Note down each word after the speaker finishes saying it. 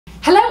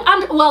Hello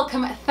and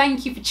welcome,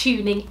 thank you for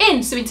tuning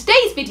in. So in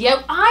today's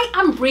video I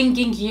am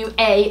bringing you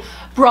a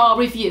bra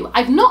review.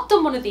 I've not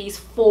done one of these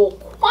for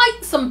quite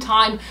some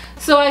time,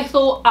 so I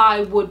thought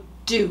I would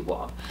do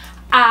one.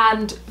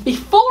 And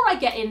before I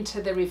get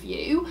into the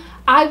review,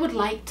 I would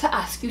like to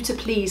ask you to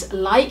please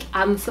like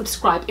and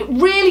subscribe. It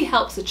really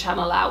helps the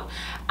channel out,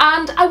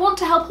 and I want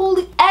to help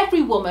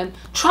every woman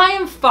try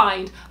and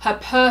find her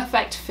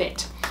perfect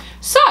fit.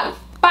 So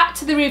back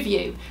to the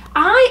review.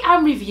 I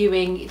am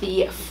reviewing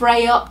the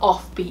Freya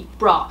Offbeat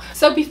Bra.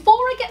 So before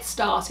I get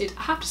started,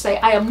 I have to say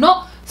I am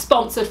not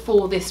sponsored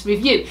for this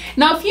review.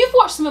 Now, if you've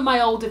watched some of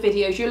my older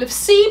videos, you'll have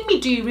seen me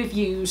do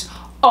reviews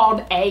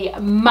on a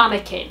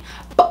mannequin.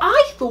 But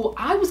I thought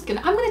I'm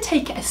gonna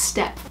take it a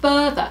step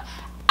further.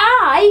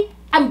 I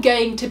am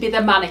going to be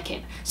the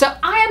mannequin. So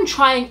I am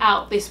trying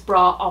out this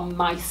bra on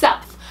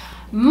myself.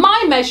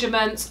 My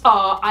measurements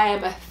are, I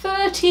am a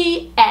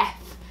 30F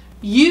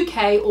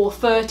UK or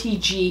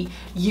 30G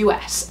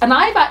US, and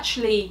I've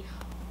actually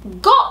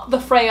got the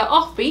Freya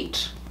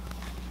Offbeat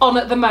on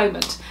at the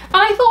moment, and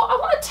I thought I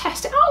want to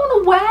test it. I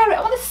want to wear it,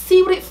 I want to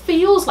see what it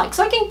feels like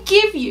so I can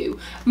give you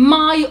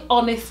my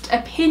honest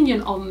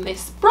opinion on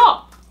this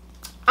bra.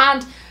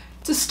 And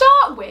to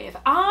start with,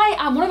 I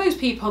am one of those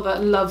people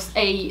that loves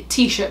a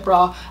t-shirt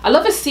bra. I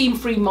love a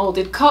seam-free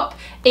molded cup.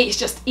 It's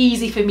just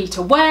easy for me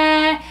to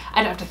wear. I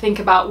don't have to think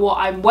about what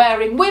I'm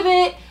wearing with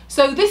it.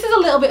 So this is a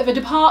little bit of a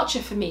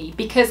departure for me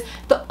because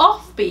the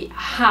Offbeat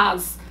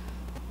has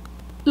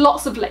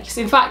lots of lace.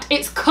 In fact,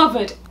 it's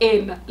covered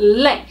in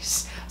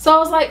lace. So I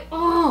was like,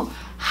 oh,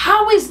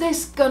 how is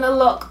this gonna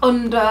look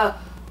under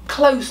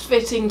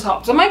close-fitting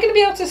tops? Am I gonna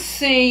be able to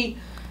see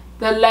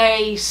the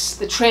lace,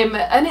 the trim?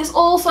 And it's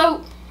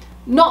also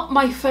not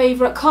my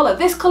favourite colour.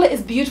 This colour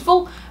is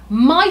beautiful.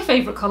 My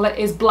favourite colour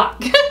is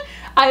black.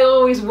 I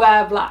always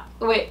wear black,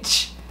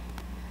 which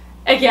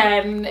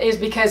again is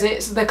because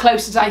it's the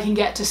closest I can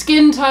get to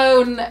skin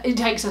tone. It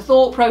takes a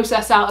thought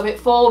process out of it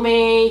for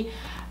me,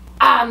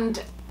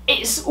 and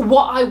it's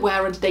what I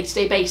wear on a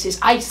day-to-day basis.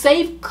 I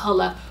save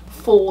colour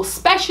for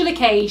special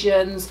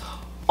occasions,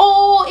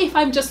 or if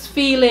I'm just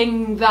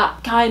feeling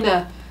that kind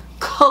of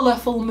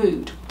colourful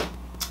mood.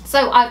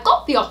 So I've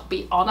got the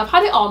Offbeat on. I've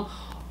had it on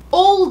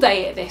all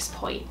day at this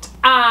point,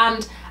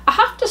 and I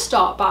have to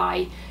start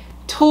by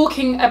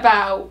talking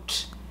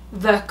about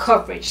the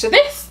coverage. So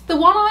the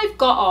one I've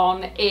got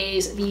on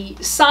is the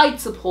side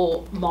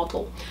support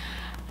model,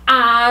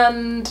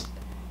 and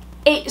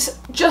it's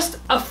just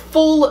a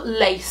full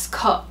lace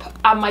cup,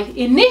 and my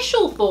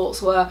initial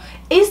thoughts were,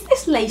 is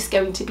this lace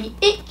going to be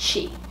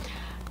itchy?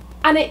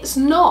 And it's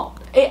not.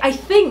 I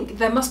think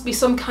there must be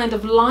some kind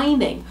of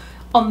lining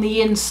on the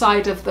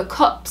inside of the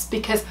cups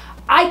because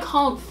I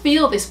can't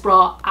feel this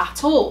bra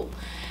at all.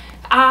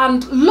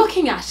 And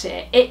looking at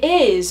it, it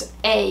is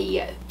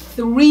a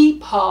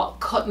 3-part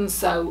cut and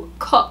sew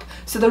cup.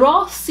 So there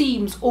are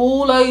seams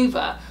all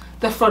over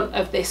the front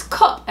of this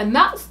cup, and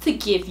that's to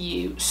give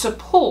you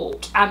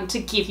support and to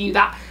give you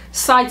that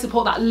side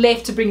support, that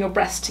lift to bring your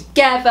breasts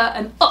together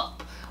and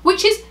up,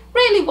 which is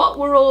really what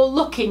we're all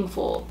looking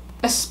for.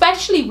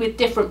 Especially with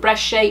different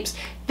breast shapes,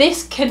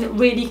 this can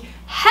really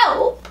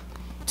help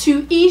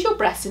to ease your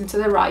breasts into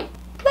the right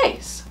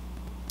place.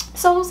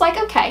 So I was like,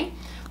 okay,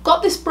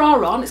 got this bra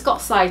on, it's got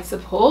side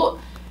support.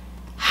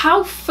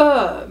 How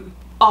firm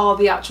are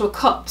the actual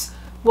cups?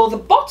 Well, the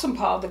bottom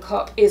part of the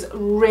cup is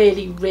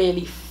really,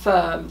 really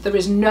firm. There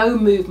is no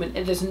movement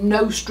and there's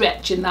no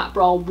stretch in that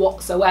bra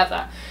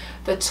whatsoever.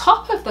 The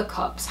top of the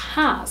cups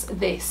has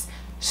this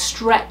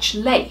stretch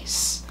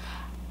lace,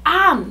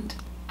 and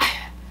I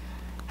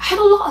had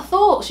a lot of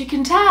thoughts, you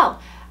can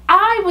tell.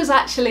 I was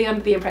actually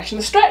under the impression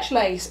the stretch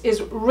lace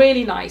is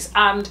really nice,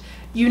 and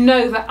you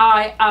know that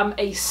I am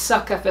a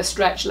sucker for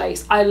stretch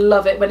lace. I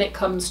love it when it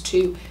comes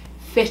to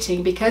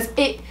fitting because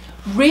it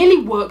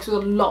really works with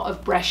a lot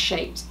of breast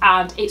shapes,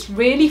 and it's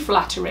really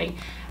flattering,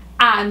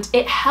 and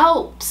it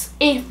helps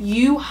if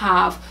you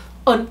have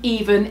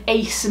uneven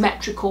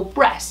asymmetrical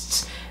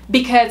breasts,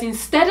 because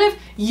instead of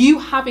you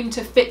having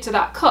to fit to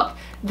that cup,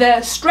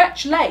 the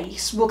stretch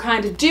lace will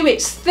kind of do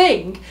its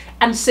thing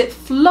and sit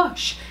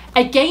flush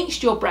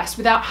against your breast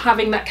without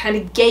having that kind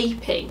of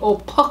gaping or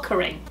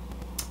puckering.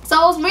 So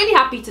I was really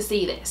happy to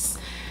see this,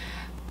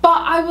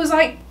 but I was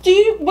like,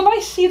 will I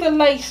see the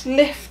lace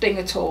lifting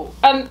at all?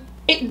 And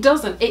it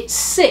doesn't. It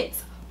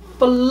sits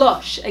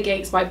flush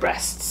against my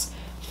breasts.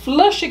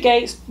 Flush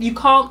against, you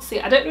can't see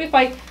it. I don't know if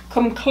I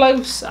come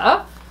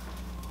closer,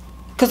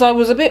 because I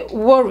was a bit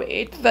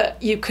worried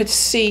that you could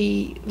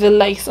see the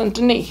lace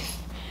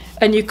underneath,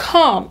 and you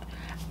can't.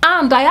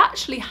 And I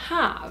actually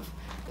have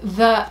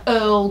the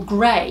Earl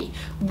Grey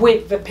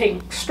with the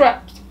pink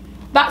straps.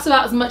 That's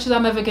about as much as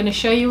I'm ever going to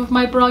show you with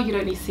my bra. You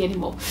don't need to see any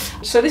more.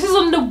 So this is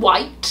under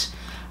white,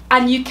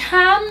 and you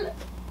can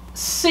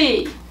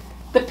see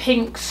the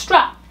pink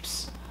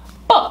straps,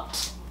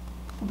 but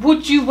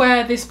would you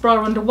wear this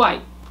bra under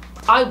white?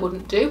 I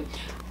wouldn't do.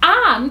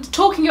 And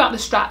talking about the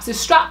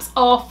straps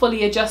are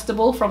fully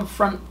adjustable from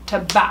front to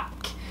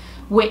back,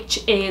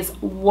 which is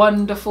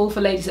wonderful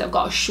for ladies that have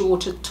got a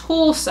shorter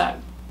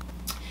torso.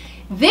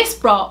 This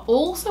bra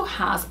also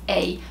has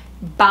a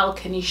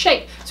balcony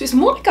shape. So it's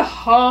more like a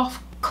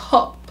half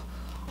cup,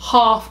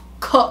 half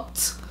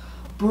cut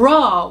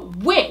bra,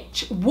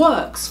 which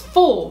works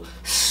for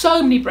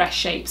so many breast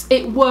shapes.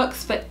 It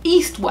works for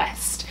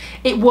east-west,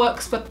 it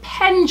works for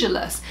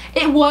pendulous,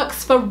 it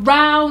works for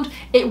round,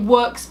 it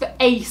works for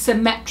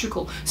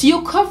asymmetrical. So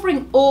you're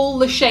covering all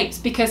the shapes,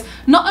 because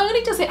not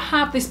only does it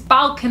have this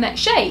balconette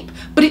shape,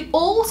 but it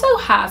also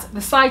has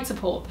the side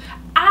support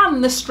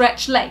and the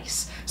stretch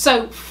lace.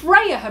 So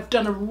Freya have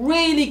done a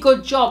really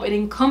good job in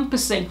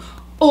encompassing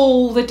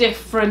all the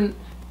different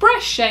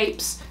breast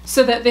shapes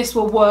so that this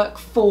will work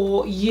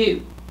for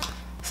you.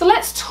 So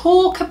let's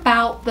talk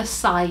about the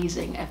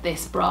sizing of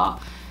this bra,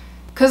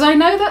 because I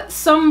know that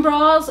some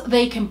bras,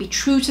 they can be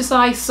true to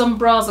size. Some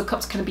bras, the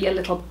cups can be a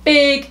little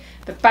big,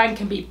 the band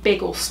can be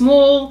big or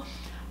small.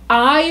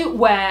 I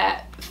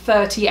wear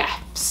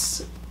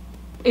 30Fs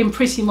in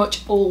pretty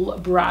much all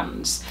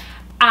brands,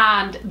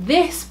 and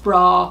this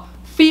bra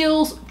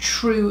feels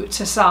true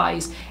to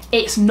size.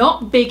 It's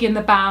not big in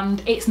the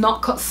band, it's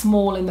not cut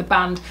small in the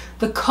band.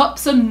 The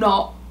cups are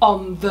not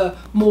on the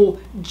more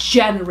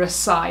generous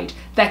side.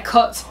 They're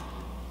cut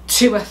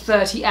to a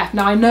 30F.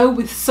 Now I know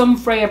with some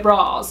Freya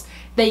bras,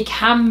 they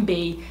can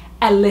be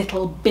a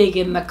little big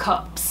in the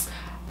cups.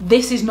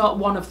 This is not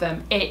one of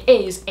them. It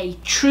is a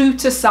true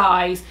to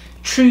size,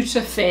 true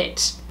to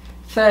fit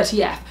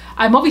 30F.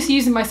 I'm obviously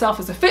using myself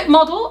as a fit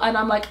model, and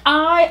I'm like,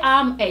 I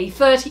am a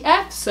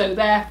 30F, so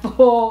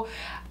therefore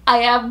I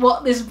am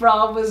what this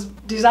bra was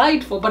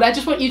designed for. But I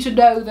just want you to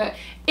know that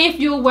if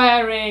you're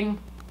wearing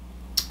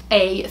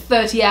a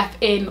 30F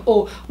in,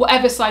 or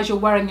whatever size you're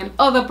wearing in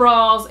other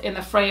bras in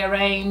the Freya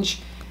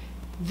range,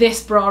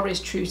 this bra is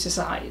true to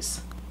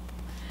size.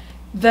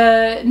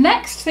 The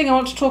next thing I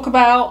want to talk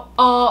about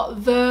are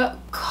the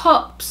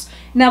cups.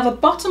 Now the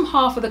bottom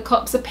half of the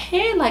cups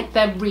appear like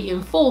they're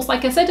reinforced.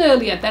 Like I said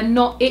earlier, they're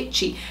not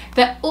itchy.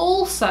 They're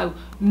also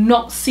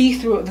not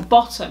see-through at the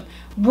bottom,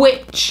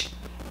 which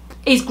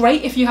is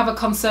great if you have a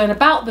concern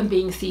about them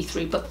being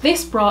see-through, but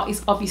this bra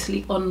is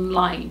obviously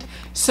unlined.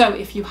 So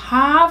if you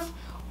have,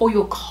 or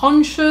you're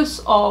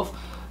conscious of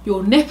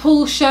your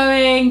nipples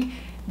showing,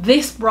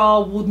 this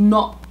bra would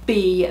not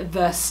be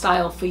the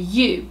style for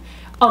you.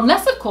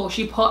 Unless of course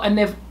you put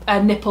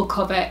a nipple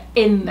cover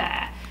in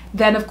there,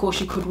 then of course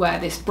you could wear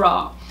this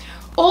bra.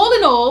 All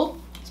in all,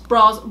 this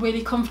bra's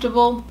really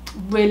comfortable,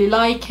 really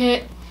like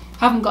it.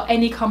 Haven't got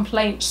any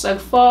complaints so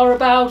far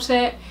about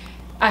it.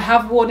 I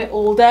have worn it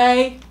all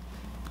day.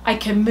 I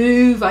can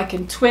move, I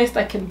can twist,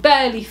 I can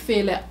barely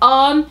feel it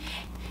on.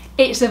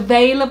 It's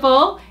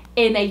available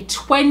in a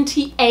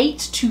 28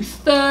 to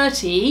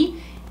 30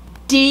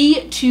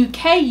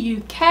 D2K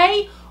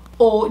UK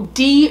or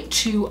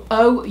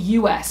D2O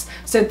US.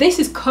 So this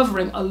is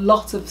covering a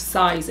lot of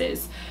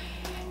sizes.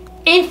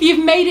 If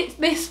you've made it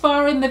this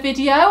far in the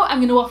video, I'm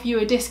going to offer you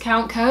a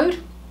discount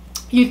code.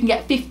 You can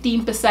get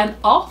 15%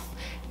 off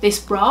this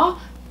bra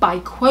by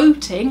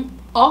quoting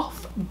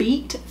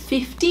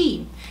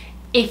Offbeat15.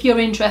 If you're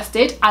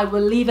interested, I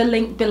will leave a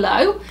link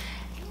below.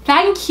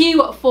 Thank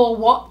you for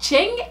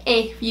watching.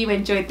 If you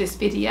enjoyed this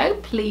video,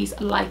 please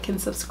like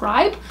and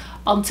subscribe.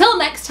 Until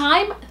next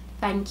time,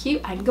 thank you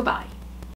and goodbye.